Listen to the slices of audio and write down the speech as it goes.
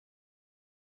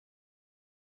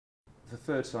the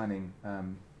third signing,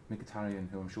 Mkhitaryan,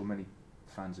 who I'm sure many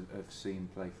fans have seen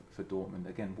play for Dortmund.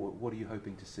 Again, what are you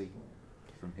hoping to see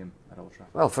from him at Old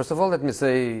Trafford? Well, first of all, let me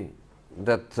say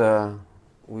that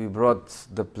we brought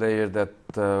the player that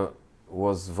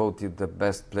was voted the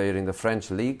best player in the French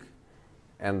league,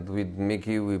 and with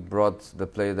Mickey we brought the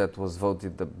player that was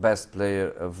voted the best player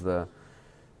of the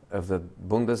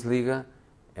Bundesliga,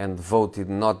 and voted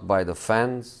not by the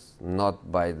fans,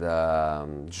 not by the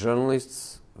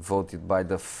journalists, voted by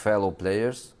the fellow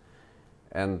players,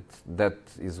 and that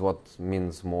is what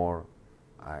means more,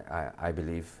 I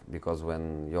believe, because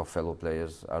when your fellow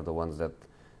players are the ones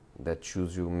that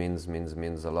choose you,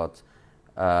 means a lot.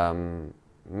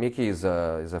 Mickey is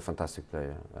a fantastic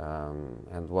player,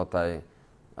 and what I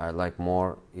like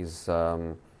more is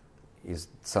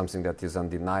something that is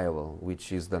undeniable,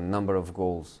 which is the number of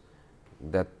goals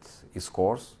that he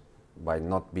scores by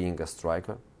not being a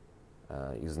striker.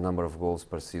 His number of goals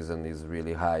per season is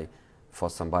really high for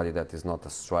somebody that is not a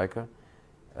striker.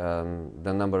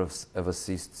 The number of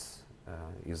assists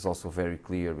is also very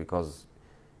clear, because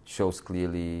it shows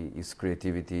clearly his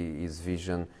creativity, his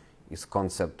vision, his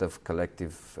concept of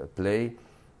collective play,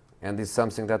 and is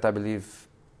something that I believe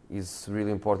is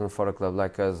really important for a club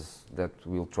like us, that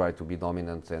will try to be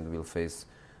dominant and will face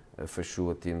for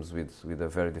sure teams with a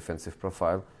very defensive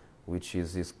profile, which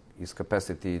is his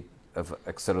capacity of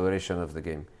acceleration of the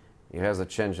game. He has a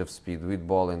change of speed with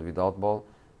ball and without ball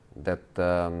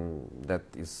that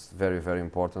is very, very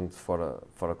important for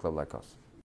a club like us.